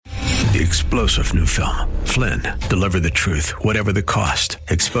the explosive new film, Flynn, Deliver the Truth, Whatever the Cost,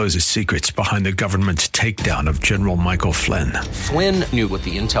 exposes secrets behind the government's takedown of General Michael Flynn. Flynn knew what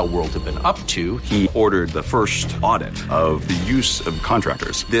the intel world had been up to. He ordered the first audit of the use of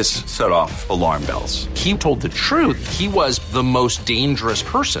contractors. This set off alarm bells. He told the truth. He was the most dangerous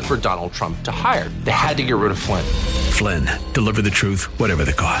person for Donald Trump to hire. They had to get rid of Flynn. Flynn, Deliver the Truth, Whatever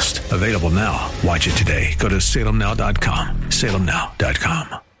the Cost. Available now. Watch it today. Go to salemnow.com.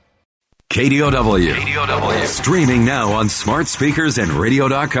 salemnow.com. KDOW. Streaming now on smart speakers and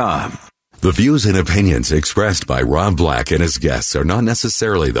radio.com. The views and opinions expressed by Rob Black and his guests are not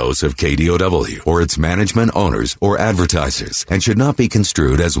necessarily those of KDOW or its management, owners, or advertisers and should not be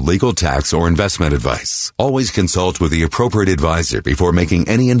construed as legal, tax, or investment advice. Always consult with the appropriate advisor before making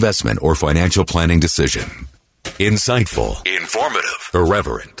any investment or financial planning decision. Insightful, informative,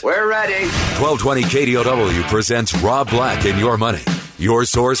 irreverent. We're ready. 1220 KDOW presents Rob Black and Your Money. Your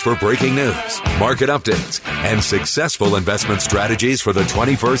source for breaking news, market updates, and successful investment strategies for the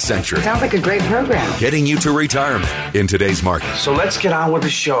 21st century. Sounds like a great program. Getting you to retirement in today's market. So let's get on with the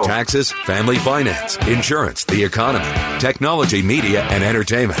show. Taxes, family finance, insurance, the economy, technology, media, and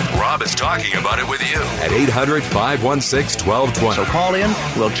entertainment. Rob is talking about it with you at 800-516-1220. So call in,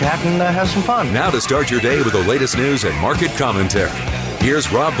 we'll chat and have some fun. Now to start your day with the latest news and market commentary.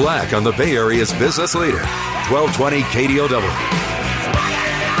 Here's Rob Black on the Bay Area's business leader, 1220 KDOW.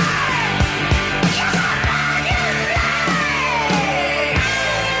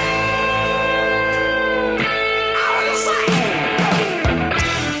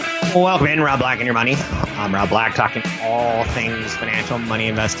 Welcome in, Rob Black and Your Money. I'm Rob Black, talking all things financial, money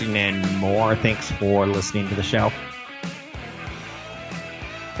investing, and more. Thanks for listening to the show.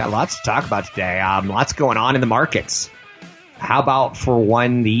 Got lots to talk about today. Lots going on in the markets. How about, for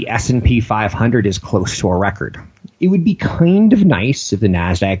one, the S&P 500 is close to a record. It would be kind of nice if the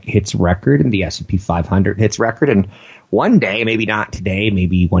NASDAQ hits record and the S&P 500 hits record. And one day, maybe not today,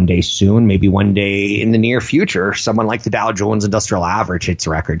 maybe one day soon, maybe one day in the near future, someone like the Dow Jones Industrial Average hits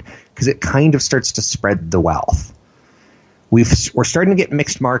record, because it kind of starts to spread the wealth. We're starting to get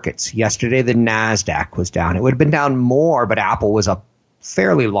mixed markets. Yesterday, the NASDAQ was down. It would have been down more, but Apple was up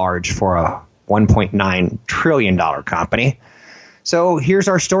fairly large for a $1.9 trillion company. So here's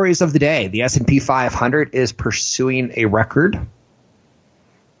our stories of the day. The S&P 500 is pursuing a record.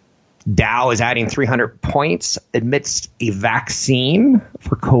 Dow is adding 300 points amidst a vaccine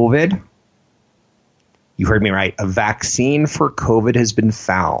for COVID. You heard me right. A vaccine for COVID has been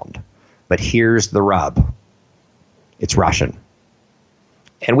found. But here's the rub. It's Russian.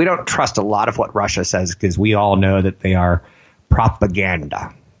 And we don't trust a lot of what Russia says because we all know that they are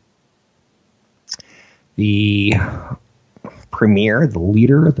propaganda. The premier, the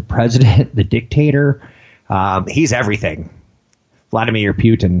leader, the president, the dictator, he's everything. Vladimir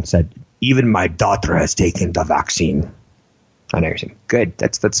Putin said, even my daughter has taken the vaccine. And everything. Good.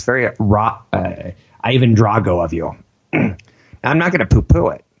 That's very Ivan Drago of you. Now, I'm not going to poo-poo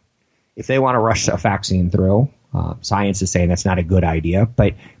it. If they want to rush a vaccine through, science is saying that's not a good idea,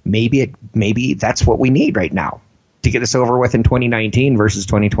 but maybe that's what we need right now to get this over with in 2019 versus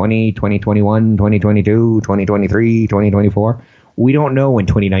 2020, 2021, 2022, 2023, 2024. We don't know when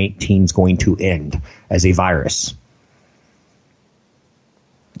 2019 is going to end as a virus.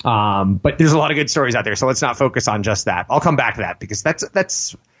 But there's a lot of good stories out there, so let's not focus on just that. I'll come back to that because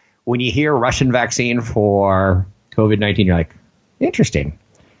that's when you hear Russian vaccine for COVID-19, you're like, interesting.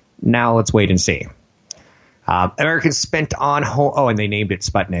 Now let's wait and see. Americans spent on home. Oh, and they named it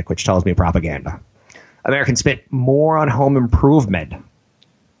Sputnik, which tells me propaganda. Americans spent more on home improvement.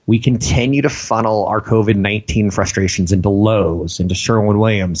 We continue to funnel our COVID-19 frustrations into Lowe's, into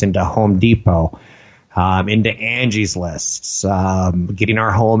Sherwin-Williams, into Home Depot, into Angie's Lists, getting our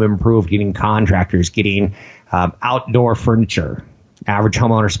home improved, getting contractors, getting outdoor furniture. Average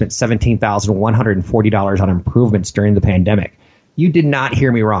homeowner spent $17,140 on improvements during the pandemic. You did not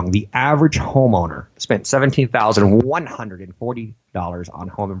hear me wrong. The average homeowner spent $17,140 on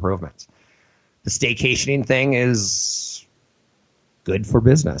home improvements. The staycationing thing is good for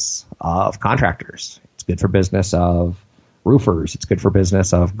business of contractors. It's good for business of roofers. It's good for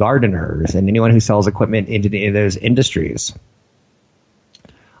business of gardeners and anyone who sells equipment into those industries.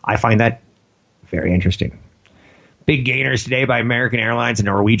 I find that very interesting. Big gainers today by American Airlines and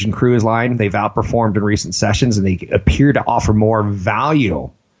Norwegian Cruise Line. They've outperformed in recent sessions and they appear to offer more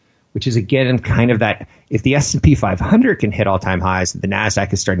value, which is again kind of that if the S&P 500 can hit all-time highs, the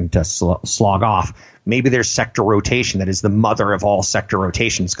NASDAQ is starting to slog off. Maybe there's sector rotation that is the mother of all sector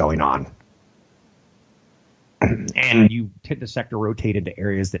rotations going on. And you tend to sector rotate into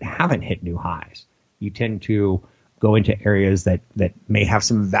areas that haven't hit new highs. You tend to go into areas that may have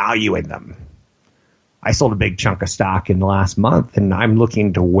some value in them. I sold a big chunk of stock in the last month, and I'm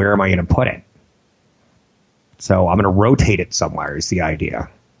looking to where am I going to put it. So I'm going to rotate it somewhere is the idea.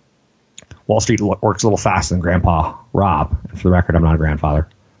 Wall Street works a little faster than Grandpa Rob. And for the record, I'm not a grandfather.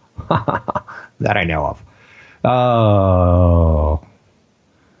 That I know of. Oh.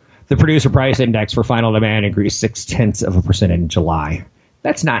 The producer price index for final demand increased 0.6% in July.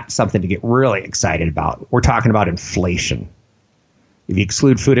 That's not something to get really excited about. We're talking about inflation. If you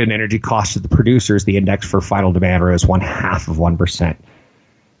exclude food and energy costs of the producers, the index for final demand rose 0.5%.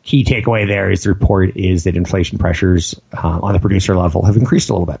 Key takeaway there is the report is that inflation pressures on the producer level have increased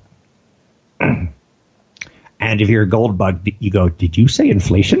a little bit. And if you're a gold bug, you go, did you say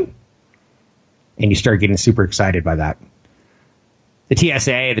inflation? And you start getting super excited by that. The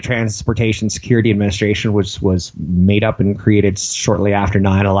TSA, the Transportation Security Administration, was made up and created shortly after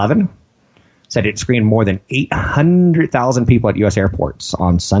 9/11. Said it screened more than 800,000 people at U.S. airports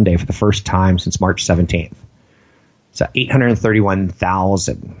on Sunday for the first time since March 17th. So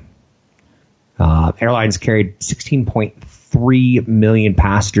 831,000. Airlines carried 16.3 million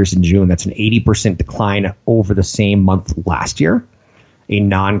passengers in June. That's an 80% decline over the same month last year, a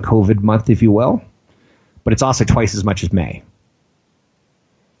non-COVID month, if you will. But it's also twice as much as May.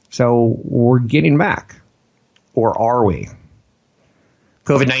 So we're getting back. Or are we?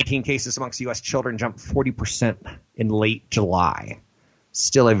 COVID-19 cases amongst U.S. children jumped 40% in late July.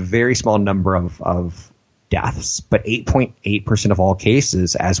 Still a very small number of deaths, but 8.8% of all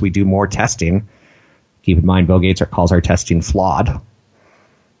cases as we do more testing. Keep in mind, Bill Gates calls our testing flawed.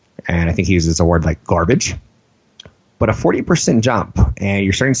 And I think he uses a word like garbage. But a 40% jump, and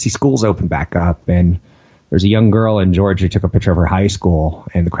you're starting to see schools open back up. And there's a young girl in Georgia who took a picture of her high school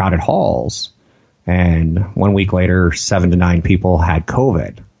and the crowded halls. And 1 week later, 7 to 9 people had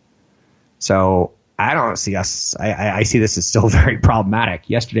COVID. So I don't see us. I see this as still very problematic.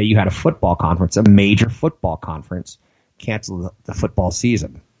 Yesterday, you had a football conference, a major football conference, cancel the football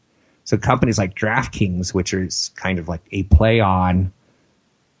season. So companies like DraftKings, which is kind of like a play on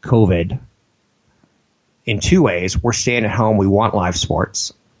COVID in two ways. We're staying at home. We want live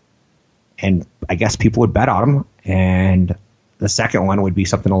sports. And I guess people would bet on them. And the second one would be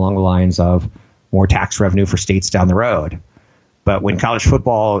something along the lines of more tax revenue for states down the road. But when college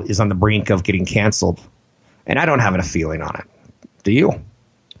football is on the brink of getting canceled, and I don't have a feeling on it. Do you?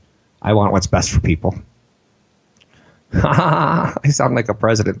 I want what's best for people. I sound like a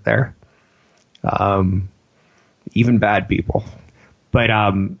president there. Even bad people. But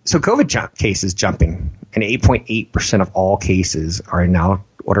so COVID cases jumping, and 8.8% of all cases are now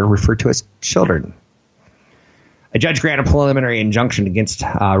what are referred to as children. A judge granted a preliminary injunction against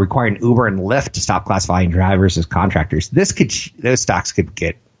requiring Uber and Lyft to stop classifying drivers as contractors. Those stocks could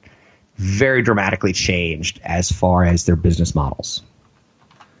get very dramatically changed as far as their business models.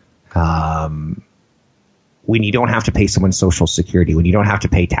 When you don't have to pay someone Social Security, when you don't have to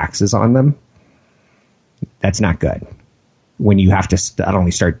pay taxes on them, that's not good. When you have to not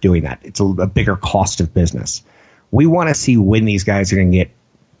only start doing that, it's a bigger cost of business. We want to see when these guys are going to get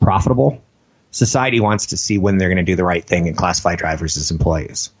profitable. Society wants to see when they're going to do the right thing and classify drivers as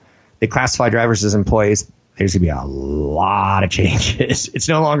employees. They classify drivers as employees, there's going to be a lot of changes. It's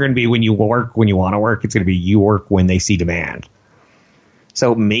no longer going to be when you work when you want to work. It's going to be you work when they see demand.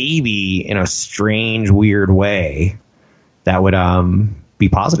 So maybe in a strange, weird way, that would be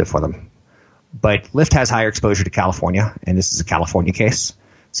positive for them. But Lyft has higher exposure to California, and this is a California case.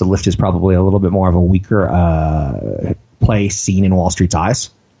 So Lyft is probably a little bit more of a weaker play seen in Wall Street's eyes.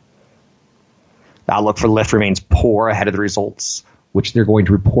 The outlook for Lyft remains poor ahead of the results, which they're going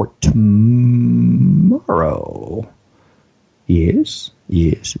to report tomorrow. Yes,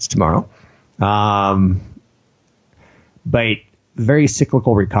 it's tomorrow. But very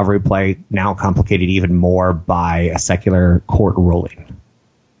cyclical recovery play, now complicated even more by a secular court ruling.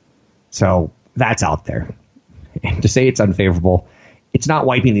 So that's out there. And to say it's unfavorable, it's not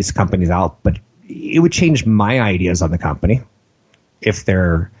wiping these companies out, but it would change my ideas on the company if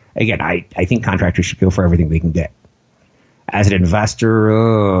they're, again, I think contractors should go for everything they can get. As an investor,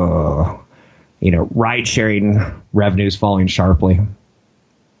 ride sharing revenues falling sharply.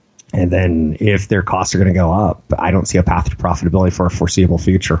 And then if their costs are going to go up, I don't see a path to profitability for a foreseeable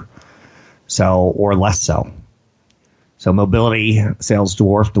future. So, or less so. So mobility sales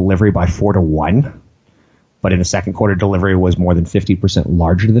dwarfed delivery by 4-1. But in the second quarter, delivery was more than 50%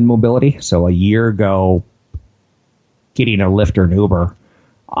 larger than mobility. So a year ago, getting a Lyft or an Uber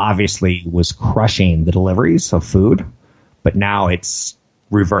obviously was crushing the deliveries of food. But now it's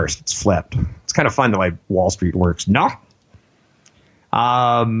reversed. It's flipped. It's kind of fun the way Wall Street works. No.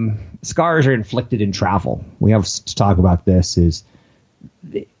 Scars are inflicted in travel. We have to talk about this.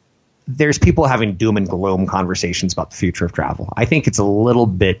 There's people having doom and gloom conversations about the future of travel. I think it's a little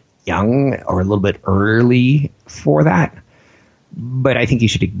bit young or a little bit early for that. But I think you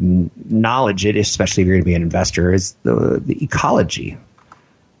should acknowledge it, especially if you're going to be an investor, is the ecology.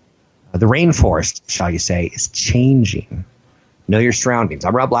 The rainforest, shall you say, is changing. Know your surroundings.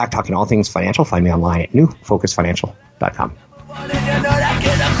 I'm Rob Black, talking all things financial. Find me online at newfocusfinancial.com.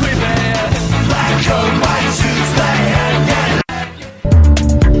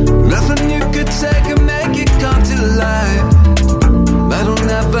 Nothing you could say can make it come to life. I don't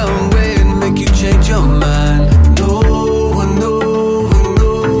have a way to make you change your mind. No, I know, I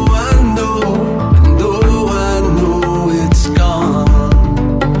know, I know, I know, I know it's gone.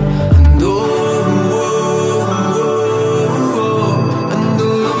 I know,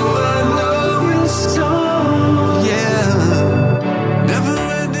 I know it's gone. Yeah, never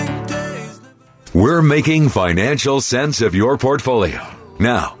ending days. We're making financial sense of your portfolio.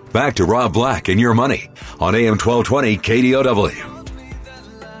 Now, back to Rob Black and Your Money on AM 1220 KDOW.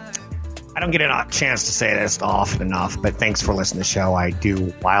 I don't get a chance to say this often enough, but thanks for listening to the show. I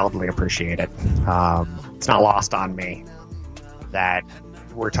do wildly appreciate it. It's not lost on me that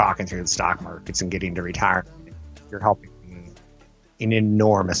we're talking through the stock markets and getting to retirement. You're helping me an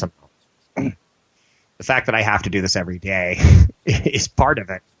enormous amount. The fact that I have to do this every day is part of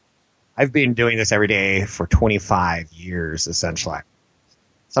it. I've been doing this every day for 25 years, essentially.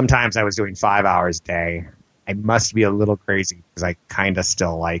 Sometimes I was doing 5 hours a day. I must be a little crazy because I kind of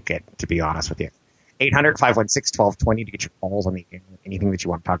still like it, to be honest with you. 800-516-1220 to get your calls on anything that you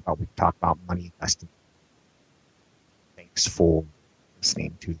want to talk about. We can talk about money investing. Thanks for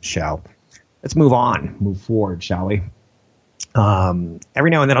listening to the show. Let's move forward, shall we?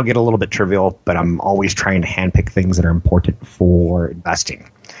 Every now and then I'll get a little bit trivial, but I'm always trying to handpick things that are important for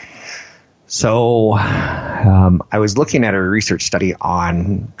investing. So I was looking at a research study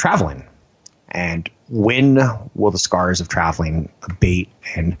on traveling and when will the scars of traveling abate.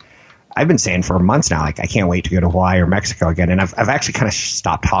 And I've been saying for months now, like, I can't wait to go to Hawaii or Mexico again. And I've actually kind of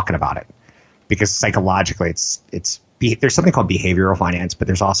stopped talking about it because psychologically there's something called behavioral finance, but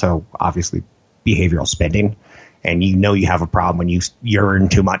there's also obviously behavioral spending. And you have a problem when you earn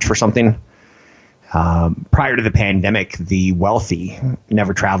too much for something. Prior to the pandemic, the wealthy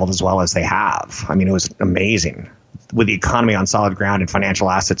never traveled as well as they have. I mean, it was amazing. With the economy on solid ground and financial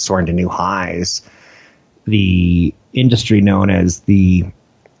assets soaring to new highs, the industry known as the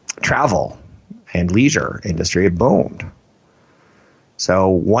travel and leisure industry had boomed. So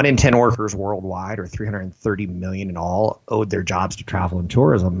 1 in 10 workers worldwide, or 330 million in all, owed their jobs to travel and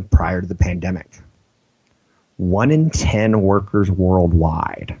tourism prior to the pandemic. 1 in 10 workers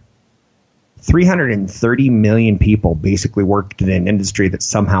worldwide. 330 million people basically worked in an industry that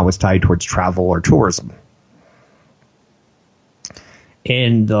somehow was tied towards travel or tourism.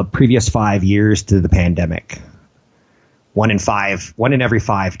 In the previous 5 years to the pandemic, 1 in every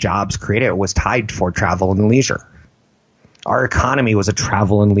 5 jobs created was tied toward travel and leisure. Our economy was a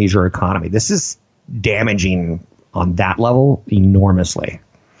travel and leisure economy. This is damaging on that level enormously.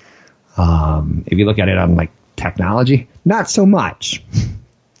 If you look at it on like technology, not so much.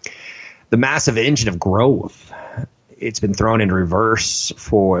 The massive engine of growth, it's been thrown into reverse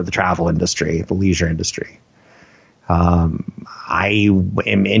for the travel industry, the leisure industry. I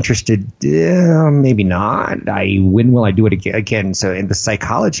am interested, maybe not. When will I do it again? So, and the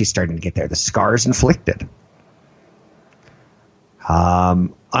psychology is starting to get there. The scars inflicted.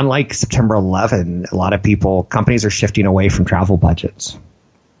 Unlike September 11, a lot of companies are shifting away from travel budgets.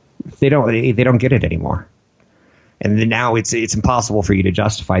 They don't get it anymore. And then now it's impossible for you to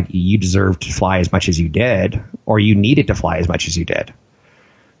justify that you deserve to fly as much as you did, or you needed to fly as much as you did.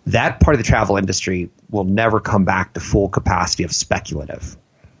 That part of the travel industry will never come back to full capacity of speculative.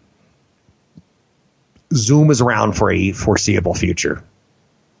 Zoom is around for a foreseeable future.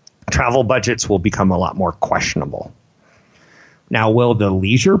 Travel budgets will become a lot more questionable. Now, will the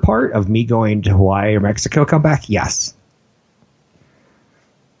leisure part of me going to Hawaii or Mexico come back? Yes.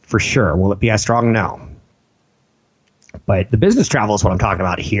 For sure. Will it be as strong? No. But the business travel is what I'm talking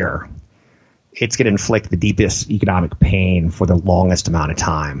about here. It's going to inflict the deepest economic pain for the longest amount of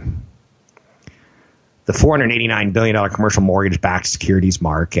time. The $489 billion commercial mortgage-backed securities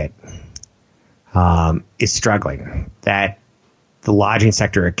market is struggling. That the lodging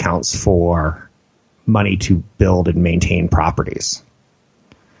sector accounts for money to build and maintain properties.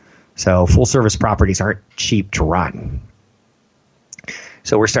 So full-service properties aren't cheap to run.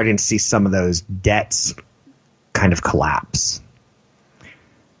 So we're starting to see some of those debts kind of collapse.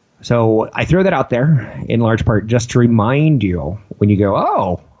 So I throw that out there in large part just to remind you when you go,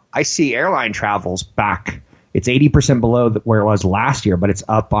 oh, I see airline travels back. It's 80% below where it was last year, but it's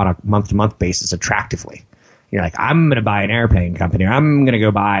up on a month-to-month basis attractively. You're like, I'm going to buy an airplane company. I'm going to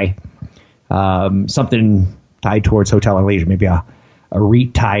go buy something tied towards hotel and leisure, maybe a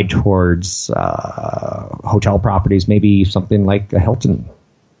REIT tied towards hotel properties, maybe something like a Hilton.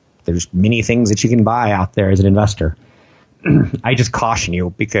 There's many things that you can buy out there as an investor. I just caution you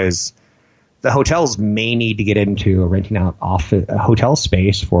because the hotels may need to get into renting out hotel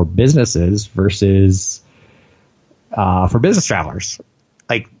space for businesses versus for business travelers.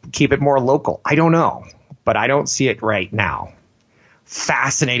 Like, keep it more local. I don't know, but I don't see it right now.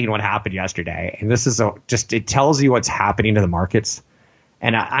 Fascinating what happened yesterday. And this is it tells you what's happening to the markets.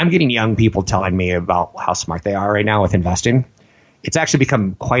 And I'm getting young people telling me about how smart they are right now with investing. It's actually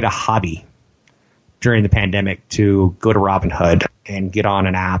become quite a hobby during the pandemic to go to Robinhood and get on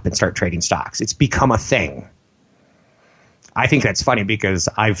an app and start trading stocks. It's become a thing. I think that's funny because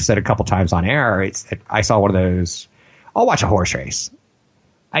I've said a couple times on air, I saw one of those, I'll watch a horse race.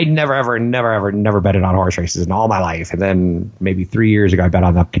 I never betted on horse races in all my life. And then maybe 3 years ago, I bet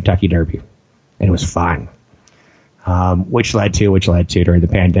on the Kentucky Derby. And it was fun. Which led to during the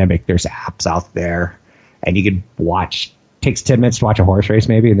pandemic, there's apps out there and you could watch. Takes 10 minutes to watch a horse race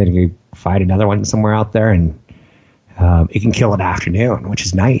maybe, and then you can find another one somewhere out there, and it can kill an afternoon, which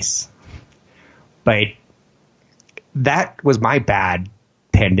is nice. But that was my bad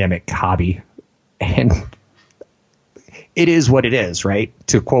pandemic hobby, and it is what it is, right?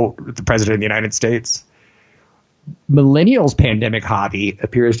 To quote the President of the United States, millennials' pandemic hobby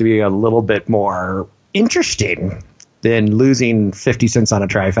appears to be a little bit more interesting than losing 50 cents on a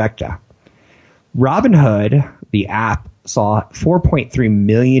trifecta. Robinhood, the app, saw 4.3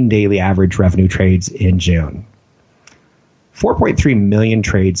 million daily average revenue trades in June. 4.3 million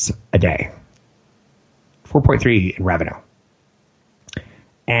trades a day. 4.3 in revenue.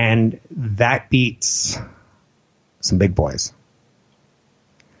 And that beats some big boys.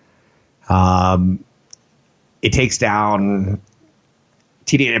 It takes down,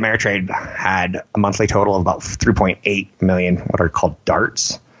 TD Ameritrade had a monthly total of about 3.8 million, what are called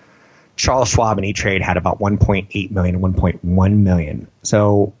DARTs. Charles Schwab and E-Trade had about 1.8 million and 1.1 million.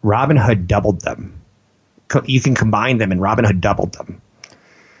 So Robinhood doubled them. You can combine them, and Robinhood doubled them.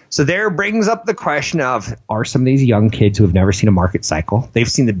 So there brings up the question of, are some of these young kids who have never seen a market cycle, they've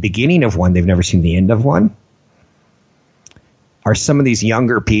seen the beginning of one, they've never seen the end of one? Are some of these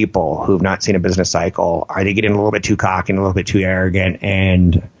younger people who have not seen a business cycle, are they getting a little bit too cocky and a little bit too arrogant?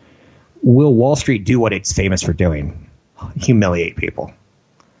 And will Wall Street do what it's famous for doing? Humiliate people.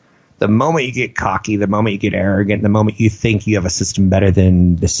 The moment you get cocky, the moment you get arrogant, the moment you think you have a system better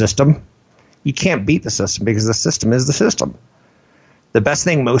than the system, you can't beat the system because the system is the system. The best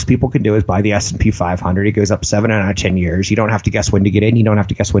thing most people can do is buy the S&P 500. It goes up 7 out of 10 years. You don't have to guess when to get in. You don't have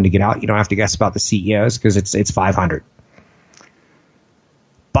to guess when to get out. You don't have to guess about the CEOs because it's 500.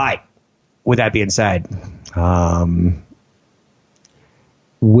 But with that being said,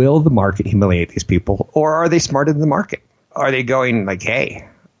 will the market humiliate these people, or are they smarter than the market? Are they going like, hey,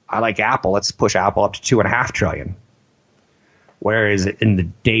 I like Apple, let's push Apple up to $2.5 trillion. Whereas in the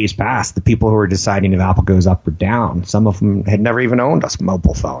days past, the people who were deciding if Apple goes up or down, some of them had never even owned a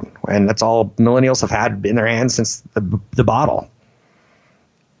mobile phone. And that's all millennials have had in their hands since the bottle.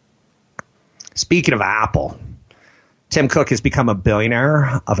 Speaking of Apple, Tim Cook has become a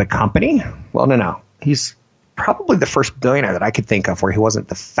billionaire of a company. Well, no. He's probably the first billionaire that I could think of where he wasn't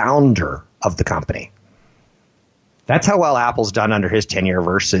the founder of the company. That's how well Apple's done under his tenure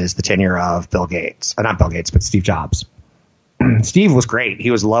versus the tenure of Bill Gates. Not Bill Gates, but Steve Jobs. Steve was great.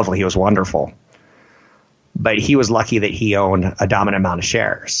 He was lovely. He was wonderful. But he was lucky that he owned a dominant amount of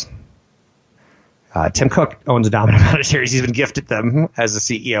shares. Tim Cook owns a dominant amount of shares. He's been gifted them as a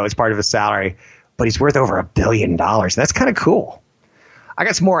CEO as part of his salary. But he's worth over $1 billion. That's kind of cool. I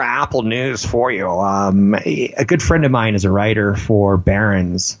got some more Apple news for you. A good friend of mine is a writer for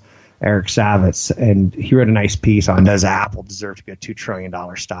Barron's, Eric Savitz, and he wrote a nice piece on, does Apple deserve to be a $2 trillion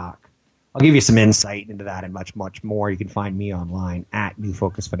stock? I'll give you some insight into that and much, much more. You can find me online at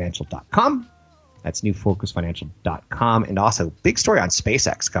newfocusfinancial.com. That's newfocusfinancial.com. And also, big story on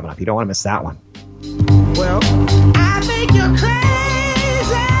SpaceX coming up. You don't want to miss that one. Well, I think you're crazy.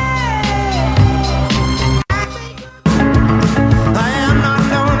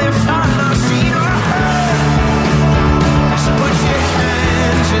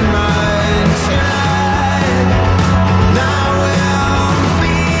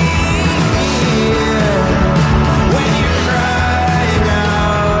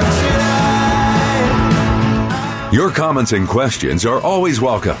 Your comments and questions are always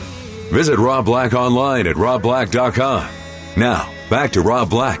welcome. Visit Rob Black online at robblack.com. Now, back to Rob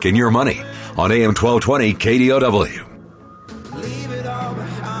Black and Your Money on AM 1220 KDOW.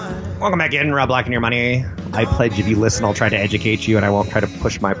 Welcome back in, Rob Black and Your Money. I pledge if you listen, I'll try to educate you, and I won't try to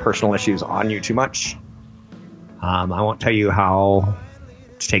push my personal issues on you too much. I won't tell you how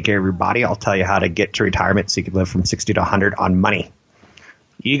to take care of your body. I'll tell you how to get to retirement so you can live from 60 to 100 on money.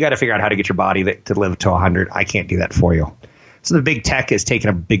 You got to figure out how to get your body to live to 100. I can't do that for you. So the big tech is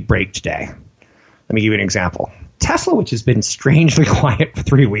taking a big break today. Let me give you an example. Tesla, which has been strangely quiet for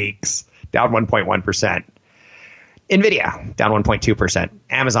 3 weeks, down 1.1%. NVIDIA, down 1.2%.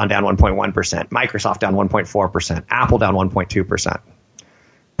 Amazon, down 1.1%. Microsoft, down 1.4%. Apple, down 1.2%.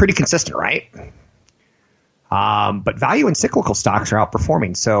 Pretty consistent, right? But value and cyclical stocks are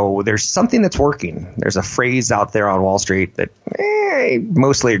outperforming. So there's something that's working. There's a phrase out there on Wall Street that I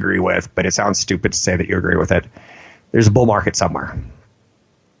mostly agree with, but it sounds stupid to say that you agree with it. There's a bull market somewhere.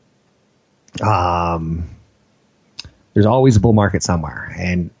 There's always a bull market somewhere.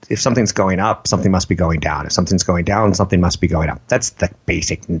 And if something's going up, something must be going down. If something's going down, something must be going up. That's the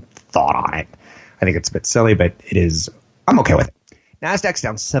basic thought on it. I think it's a bit silly, but it is. I'm okay with it. NASDAQ's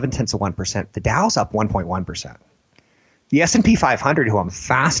down 0.7%. The Dow's up 1.1%. The S&P 500, who I'm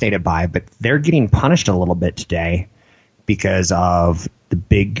fascinated by, but they're getting punished a little bit today because of the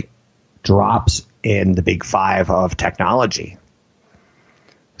big drops in the big five of technology.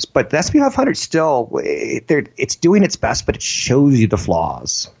 But the S&P 500 still, it's doing its best, but it shows you the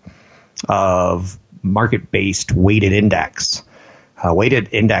flaws of market-based weighted index. Weighted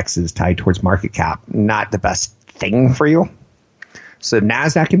index is tied towards market cap, not the best thing for you. So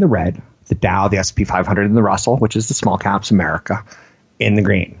NASDAQ in the red, the Dow, the S&P 500, and the Russell, which is the small caps America, in the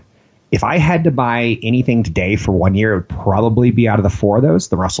green. If I had to buy anything today for 1 year, it would probably be out of the four of those,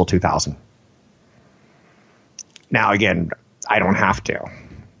 the Russell 2000. Now, again, I don't have to.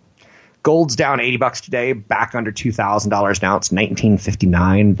 Gold's down $80 today, back under $2,000 now. It's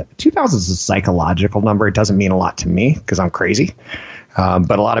 $1,959. 2,000 is a psychological number. It doesn't mean a lot to me because I'm crazy.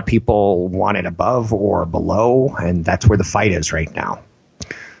 But a lot of people want it above or below, and that's where the fight is right now.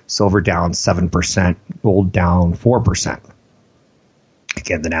 Silver down 7%, gold down 4%.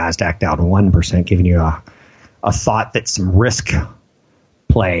 Again, the NASDAQ down 1%, giving you a thought that some risk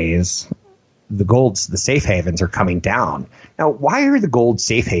plays. The golds, the safe havens are coming down. Now, why are the gold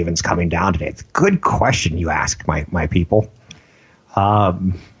safe havens coming down today? It's a good question you ask, my people.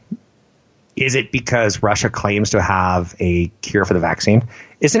 Is it because Russia claims to have a cure for the vaccine?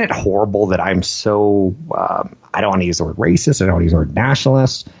 Isn't it horrible that I'm so, I don't want to use the word racist. I don't want to use the word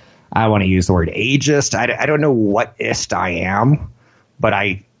nationalist. I want to use the word ageist. I don't know what ist I am, but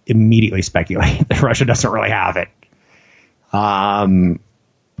I immediately speculate that Russia doesn't really have it.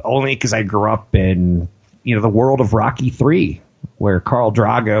 Only because I grew up in, the world of Rocky III, where Khal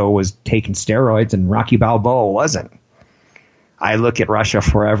Drogo was taking steroids and Rocky Balboa wasn't. I look at Russia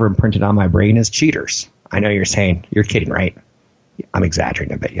forever imprinted on my brain as cheaters. I know you're saying, you're kidding, right? I'm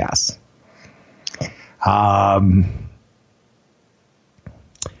exaggerating a bit, yes.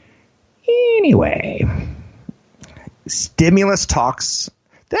 Anyway, stimulus talks,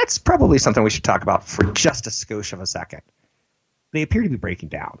 that's probably something we should talk about for just a skosh of a second. They appear to be breaking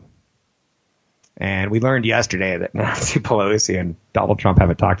down. And we learned yesterday that Nancy Pelosi and Donald Trump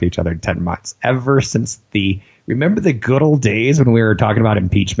haven't talked to each other in 10 months. Ever since remember the good old days when we were talking about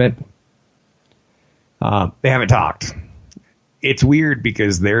impeachment? They haven't talked. It's weird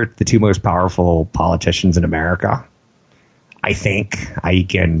because they're the two most powerful politicians in America. I think.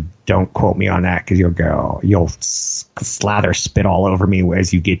 Don't quote me on that because you'll slather spit all over me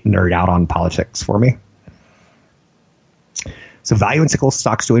as you get nerd out on politics for me. So value and cyclical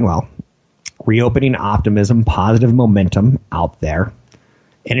stocks doing well. Reopening optimism, positive momentum out there.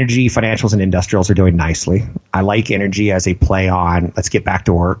 Energy, financials, and industrials are doing nicely. I like energy as a play on let's get back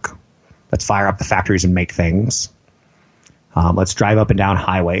to work. Let's fire up the factories and make things. Let's drive up and down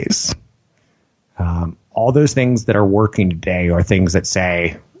highways. All those things that are working today are things that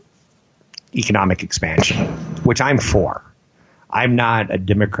say economic expansion, which I'm for. I'm not a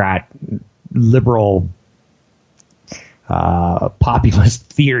Democrat, liberal, populist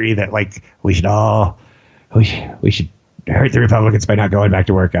theory that we should hurt the Republicans by not going back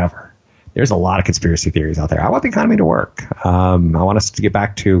to work ever. There's a lot of conspiracy theories out there. I want the economy to work. I want us to get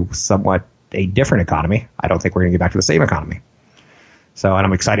back to somewhat a different economy. I don't think we're going to get back to the same economy. So, and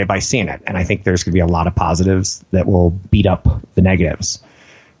I'm excited by seeing it. And I think there's going to be a lot of positives that will beat up the negatives.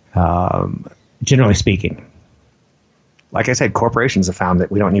 Generally speaking, like I said, corporations have found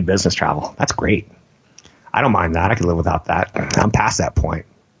that we don't need business travel. That's great. I don't mind that. I could live without that. I'm past that point.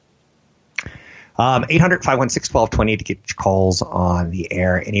 800-516-1220 to get your calls on the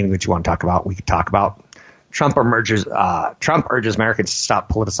air. Anything that you want to talk about, we could talk about. Trump urges Americans to stop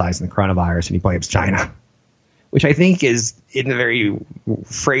politicizing the coronavirus, and he blames China, which I think is, in the very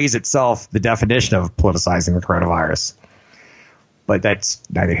phrase itself, the definition of politicizing the coronavirus. But that's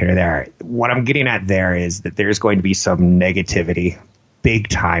neither here nor there. What I'm getting at there is that there's going to be some negativity,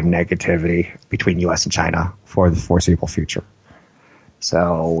 big-time negativity, between U.S. and China for the foreseeable future.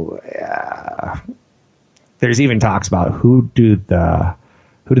 So there's even talks about who do the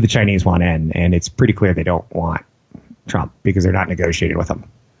Chinese want in, and it's pretty clear they don't want Trump because they're not negotiating with him.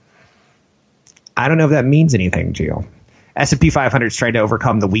 I don't know if that means anything to you. S&P 500 is trying to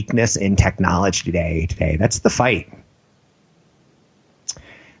overcome the weakness in technology today. That's the fight.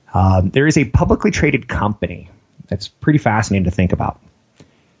 There is a publicly traded company that's pretty fascinating to think about.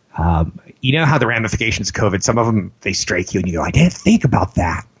 You know how the ramifications of COVID, some of them, they strike you and you go, I didn't think about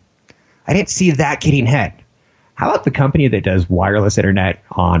that. I didn't see that getting hit. How about the company that does wireless internet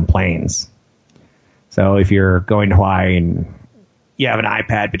on planes? So if you're going to Hawaii and you have an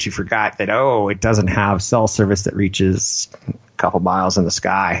iPad, but you forgot that, it doesn't have cell service that reaches a couple miles in the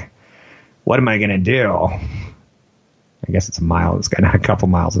sky. What am I going to do? I guess it's a mile in the sky, not a couple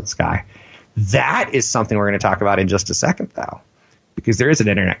miles in the sky. That is something we're going to talk about in just a second, though, because there is an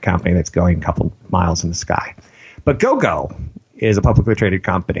internet company that's going a couple miles in the sky. But GoGo is a publicly traded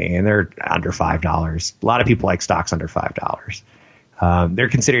company, and they're under $5. A lot of people like stocks under $5. They're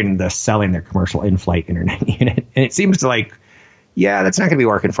considering selling their commercial in-flight internet unit, and it seems like, that's not going to be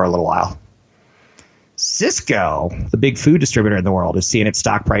working for a little while. Cisco, the big food distributor in the world, is seeing its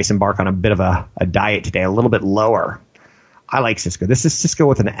stock price embark on a bit of a diet today, a little bit lower. I like Cisco. This is Cisco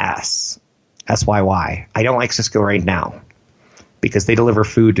with an S. SYY. I don't like Cisco right now because they deliver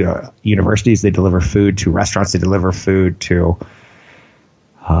food to universities. They deliver food to restaurants. They deliver food to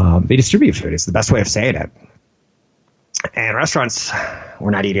they distribute food. It's the best way of saying it. And restaurants,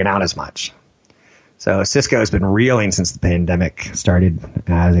 we're not eating out as much. So Cisco has been reeling since the pandemic started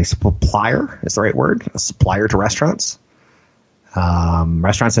as a supplier, is the right word, a supplier to restaurants.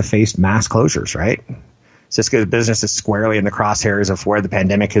 Restaurants have faced mass closures, right? Cisco's business is squarely in the crosshairs of where the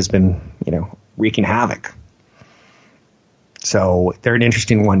pandemic has been, wreaking havoc. So they're an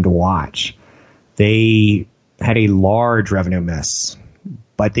interesting one to watch. They had a large revenue miss,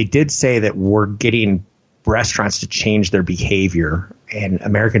 but they did say that we're getting restaurants to change their behavior, and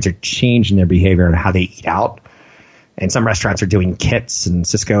Americans are changing their behavior on how they eat out. And some restaurants are doing kits, and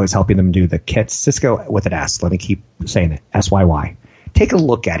Cisco is helping them do the kits. Cisco with an S. Let me keep saying it. SYY. Take a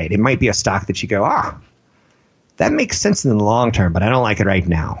look at it. It might be a stock that you go, that makes sense in the long term, but I don't like it right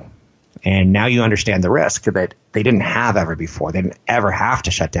now. And now you understand the risk that they didn't have ever before. They didn't ever have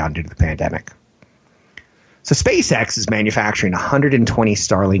to shut down due to the pandemic. So SpaceX is manufacturing 120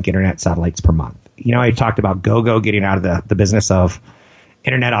 Starlink internet satellites per month. I talked about GoGo getting out of the business of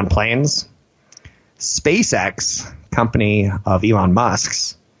internet on planes. SpaceX, company of Elon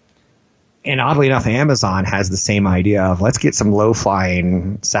Musk's, and oddly enough, Amazon has the same idea of let's get some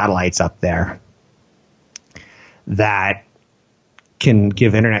low-flying satellites up there that can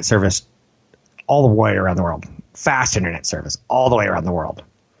give internet service all the way around the world. Fast internet service all the way around the world.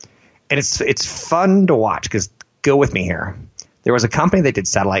 And it's fun to watch because go with me here. There was a company that did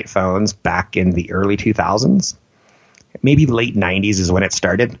satellite phones back in the early 2000s. Maybe late 90s is when it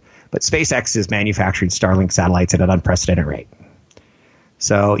started. But SpaceX is manufacturing Starlink satellites at an unprecedented rate.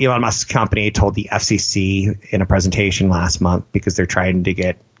 So Elon Musk's company told the FCC in a presentation last month, because they're trying to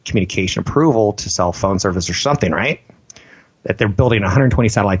get communication approval to sell phone service or something, right? That they're building 120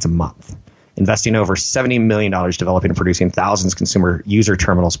 satellites a month, investing over $70 million developing and producing thousands of consumer user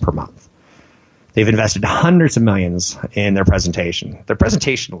terminals per month. They've invested hundreds of millions in their presentation. Their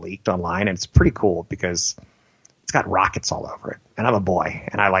presentation leaked online, and it's pretty cool because it's got rockets all over it. And I'm a boy,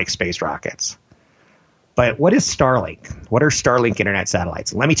 and I like space rockets. But what is Starlink? What are Starlink internet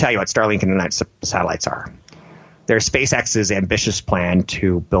satellites? Let me tell you what Starlink internet satellites are. They're SpaceX's ambitious plan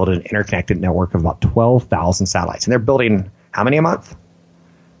to build an interconnected network of about 12,000 satellites. And they're building how many a month?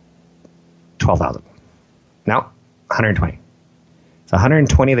 12,000. No, 120. So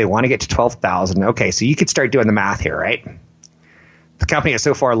 120, they want to get to 12,000. Okay, so you could start doing the math here, right? The company has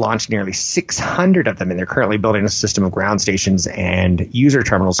so far launched nearly 600 of them, and they're currently building a system of ground stations and user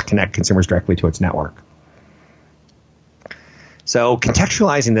terminals to connect consumers directly to its network. So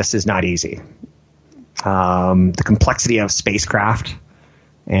contextualizing this is not easy. The complexity of spacecraft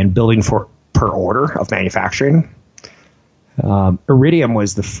and building per order of manufacturing. Iridium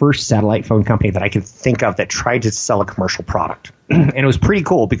was the first satellite phone company that I could think of that tried to sell a commercial product. And it was pretty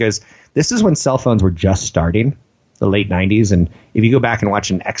cool because this is when cell phones were just starting. the late 90s. And if you go back and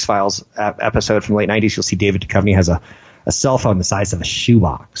watch an X-Files episode from the late 90s, you'll see David Duchovny has a cell phone the size of a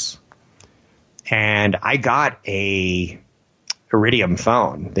shoebox. And I got a Iridium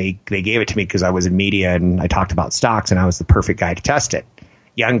phone. They gave it to me because I was in media and I talked about stocks, and I was the perfect guy to test it.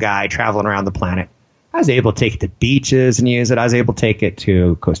 Young guy traveling around the planet. I was able to take it to beaches and use it. I was able to take it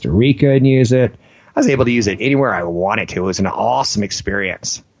to Costa Rica and use it. I was able to use it anywhere I wanted to. It was an awesome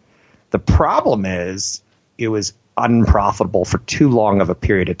experience. The problem is it was unprofitable for too long of a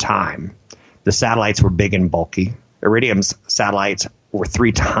period of time. The satellites were big and bulky. Iridium's satellites were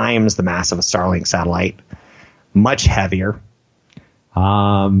 3 times the mass of a Starlink satellite, much heavier.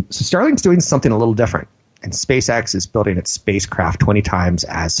 So Starlink's doing something a little different, and SpaceX is building its spacecraft 20 times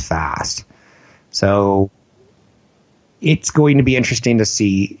as fast. So it's going to be interesting to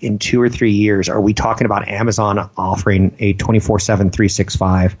see in 2 or 3 years, are we talking about Amazon offering a 24/7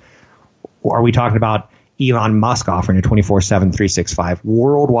 365? Or are we talking about Elon Musk offering a 24/7 365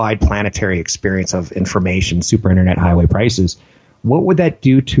 worldwide planetary experience of information, super internet highway prices? What would that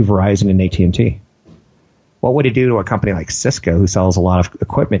do to Verizon and AT&T? What would it do to a company like Cisco, who sells a lot of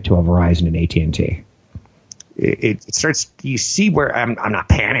equipment to a Verizon and AT&T? It starts, you see where I'm not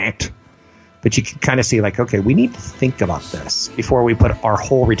panicked, but you can kind of see like, okay, we need to think about this before we put our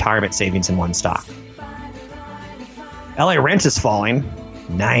whole retirement savings in one stock. LA rent is falling.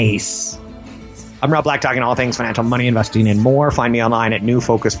 Nice. I'm Rob Black, talking all things financial, money, investing, and more. Find me online at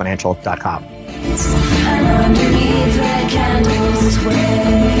newfocusfinancial.com. And underneath red candles waits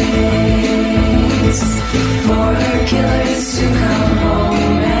for her killers to come home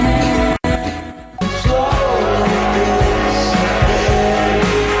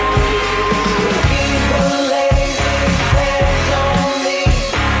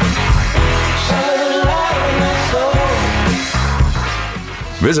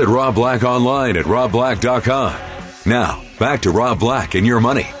Visit Rob Black online at robblack.com. Now, back to Rob Black and Your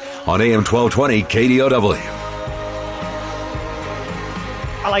Money on AM 1220 KDOW.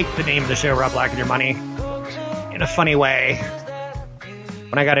 I like the name of the show, Rob Black and Your Money, in a funny way.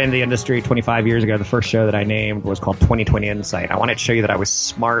 When I got into the industry 25 years ago, the first show that I named was called 2020 Insight. I wanted to show you that I was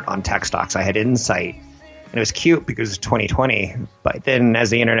smart on tech stocks. I had insight. And it was cute because it was 2020. But then as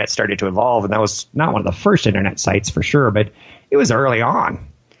the internet started to evolve, and that was not one of the first internet sites for sure, but it was early on.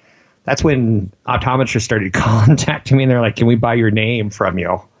 That's when optometrists started contacting me, and they're like, can we buy your name from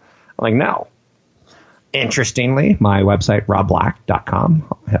you? I'm like, no. Interestingly, my website,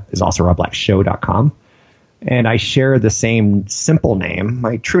 robblack.com, is also robblackshow.com. And I share the same simple name.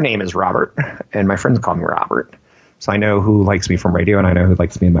 My true name is Robert, and my friends call me Robert. So I know who likes me from radio, and I know who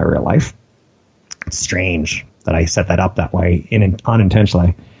likes me in my real life. It's strange that I set that up that way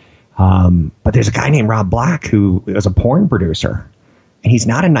unintentionally. But there's a guy named Rob Black who is a porn producer, and he's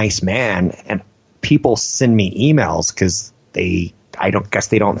not a nice man. And people send me emails because I guess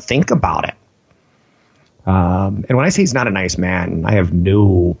they don't think about it. And when I say he's not a nice man, I have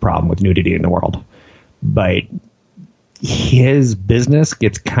no problem with nudity in the world, but his business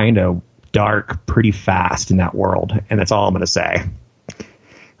gets kind of dark pretty fast in that world. And that's all I'm going to say.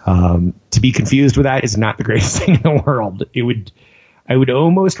 To be confused with that is not the greatest thing in the world. I would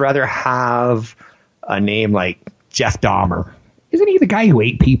almost rather have a name like Jeff Dahmer. Isn't he the guy who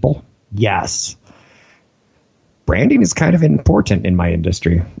ate people? Yes. Branding is kind of important in my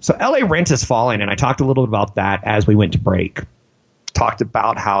industry. So LA rent is falling, and I talked a little bit about that as we went to break. Talked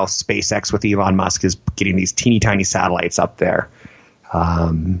about how SpaceX with Elon Musk is getting these teeny tiny satellites up there.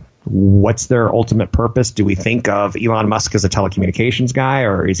 What's their ultimate purpose? Do we think of Elon Musk as a telecommunications guy,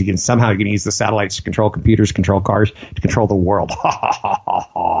 or is he somehow going to use the satellites to control computers, control cars, to control the world?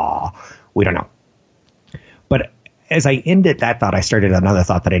 We don't know. But as I ended that thought, I started another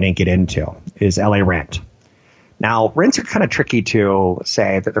thought that I didn't get into, is LA rent. Now, rents are kind of tricky to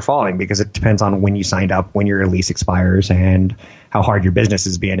say that they're falling because it depends on when you signed up, when your lease expires, and how hard your business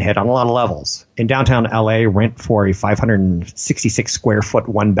is being hit on a lot of levels. In downtown LA, rent for a 566 square foot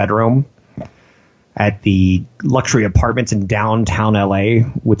one bedroom at the luxury apartments in downtown LA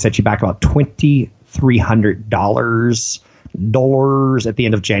would set you back about $2,300 at the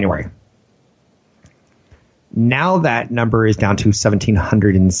end of January. Now that number is down to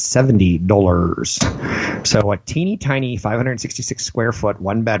 $1,770. So a teeny tiny 566 square foot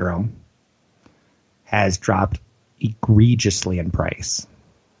one bedroom has dropped egregiously in price.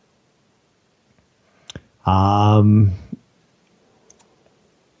 The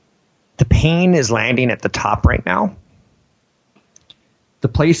pain is landing at the top right now. The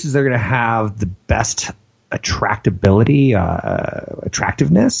places that are going to have the best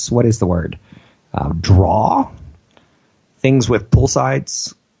attractiveness, what is the word? Draw, things with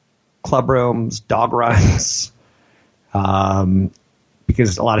poolsides, club rooms, dog runs,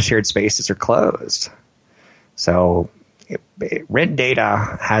 because a lot of shared spaces are closed. So rent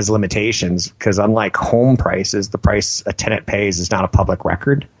data has limitations because unlike home prices, the price a tenant pays is not a public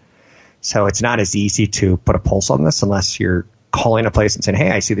record. So it's not as easy to put a pulse on this unless you're calling a place and saying,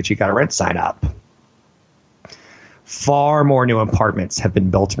 hey, I see that you got a rent sign up. Far more new apartments have been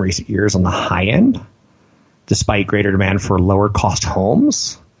built in recent years on the high end, despite greater demand for lower cost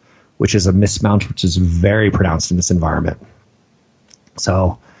homes, which is a mismatch which is very pronounced in this environment.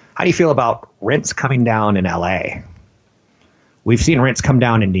 So how do you feel about rents coming down in LA? We've seen rents come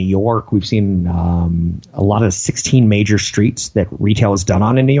down in New York. We've seen a lot of 16 major streets that retail is done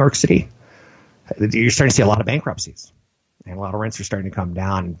on in New York City. You're starting to see a lot of bankruptcies, and a lot of rents are starting to come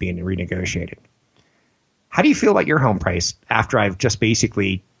down and being renegotiated. How do you feel about your home price after I've just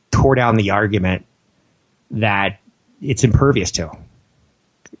basically tore down the argument that it's impervious to?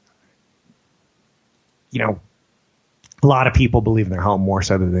 You know, a lot of people believe in their home more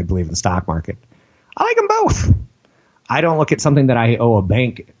so than they believe in the stock market. I like them both. I don't look at something that I owe a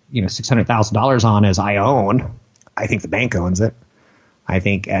bank, $600,000 on as I own. I think the bank owns it. I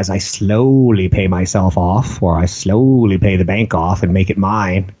think as I slowly pay myself off, or I slowly pay the bank off and make it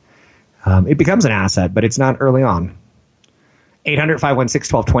mine, it becomes an asset, but it's not early on.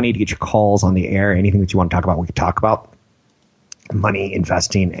 800-516-1220 to get your calls on the air. Anything that you want to talk about, we can talk about. Money,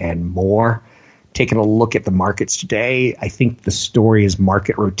 investing, and more. Taking a look at the markets today, I think the story is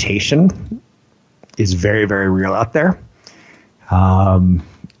market rotation is very, very real out there.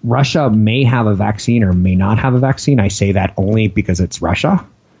 Russia may have a vaccine or may not have a vaccine. I say that only because it's Russia.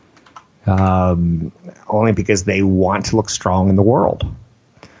 Only because they want to look strong in the world.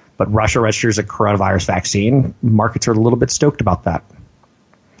 But Russia registers a coronavirus vaccine. Markets are a little bit stoked about that.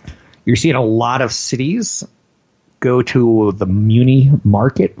 You're seeing a lot of cities go to the muni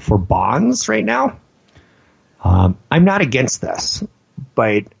market for bonds right now. I'm not against this,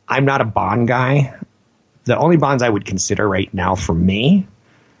 but I'm not a bond guy. The only bonds I would consider right now for me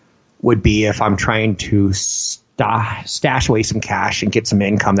would be if I'm trying to stash away some cash and get some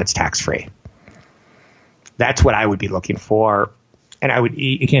income that's tax-free. That's what I would be looking for. And I would,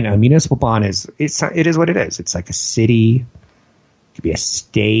 again, a municipal bond it is what it is. It's like a city, it could be a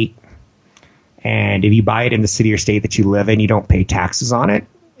state. And if you buy it in the city or state that you live in, you don't pay taxes on it,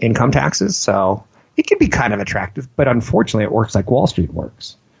 income taxes. So it can be kind of attractive, but unfortunately it works like Wall Street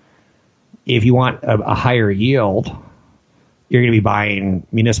works. If you want a higher yield, you're going to be buying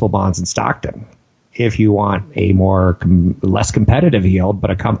municipal bonds in Stockton. If you want a less competitive yield, but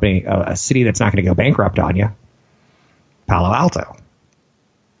a city that's not going to go bankrupt on you, Palo Alto.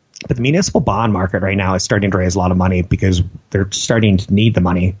 But the municipal bond market right now is starting to raise a lot of money because they're starting to need the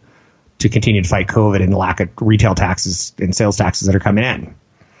money to continue to fight COVID and the lack of retail taxes and sales taxes that are coming in.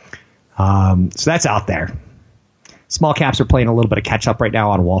 So that's out there. Small caps are playing a little bit of catch up right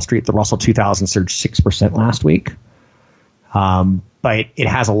now on Wall Street. The Russell 2000 surged 6% last week. But it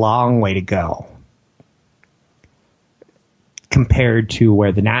has a long way to go compared to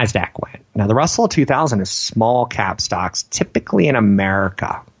where the NASDAQ went. Now, the Russell 2000 is small cap stocks, typically in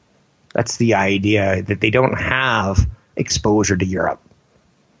America. That's the idea, that they don't have exposure to Europe.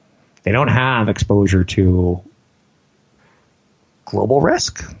 They don't have exposure to global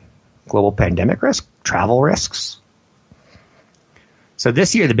risk, global pandemic risk, travel risks. So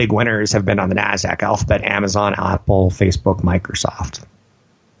this year, the big winners have been on the NASDAQ: Alphabet, Amazon, Apple, Facebook, Microsoft.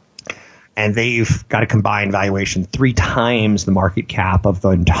 And they've got a combined valuation 3 times the market cap of the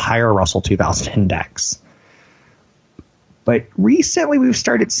entire Russell 2000 index. But recently, we've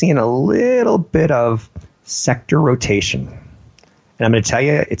started seeing a little bit of sector rotation. And I'm going to tell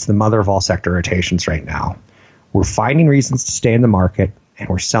you, it's the mother of all sector rotations right now. We're finding reasons to stay in the market, and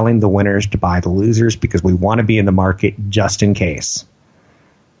we're selling the winners to buy the losers because we want to be in the market just in case.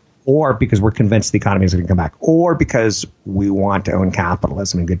 Or because we're convinced the economy is going to come back. Or because we want to own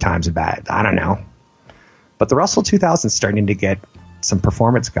capitalism in good times and bad. I don't know. But the Russell 2000 is starting to get some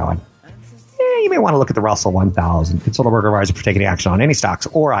performance going. You may want to look at the Russell 1000. Consult a broker advisor for taking action on any stocks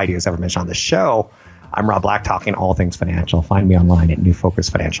or ideas ever mentioned on this show. I'm Rob Black, talking all things financial. Find me online at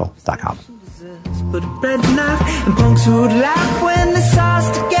newfocusfinancial.com. But a bread knife and punks who'd laugh when they saw us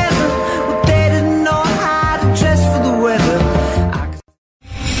together. Well, they didn't know how to dress for the weather.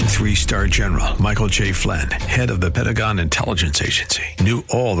 3-star General Michael J. Flynn, head of the Pentagon Intelligence Agency, knew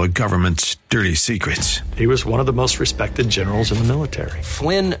all the government's dirty secrets. He was one of the most respected generals in the military.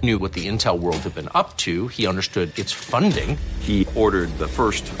 Flynn knew what the intel world had been up to. He understood its funding. He ordered the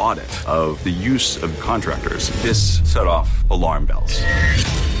first audit of the use of contractors. This set off alarm bells.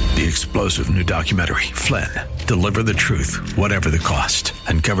 The explosive new documentary, Flynn, Deliver the Truth, Whatever the Cost,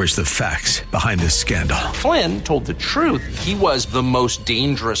 uncovers the facts behind this scandal. Flynn told the truth. He was the most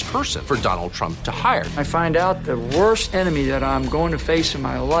dangerous person for Donald Trump to hire. I find out the worst enemy that I'm going to face in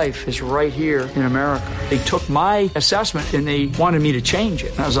my life is right here in America. They took my assessment and they wanted me to change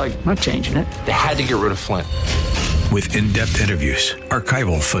it. And I was like, I'm not changing it. They had to get rid of Flynn. With in-depth interviews,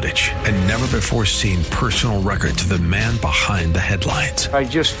 archival footage, and never-before-seen personal records of the man behind the headlines. I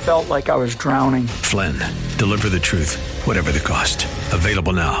just felt like I was drowning. Flynn, Deliver the Truth, Whatever the Cost.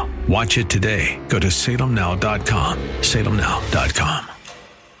 Available now. Watch it today. Go to salemnow.com. salemnow.com.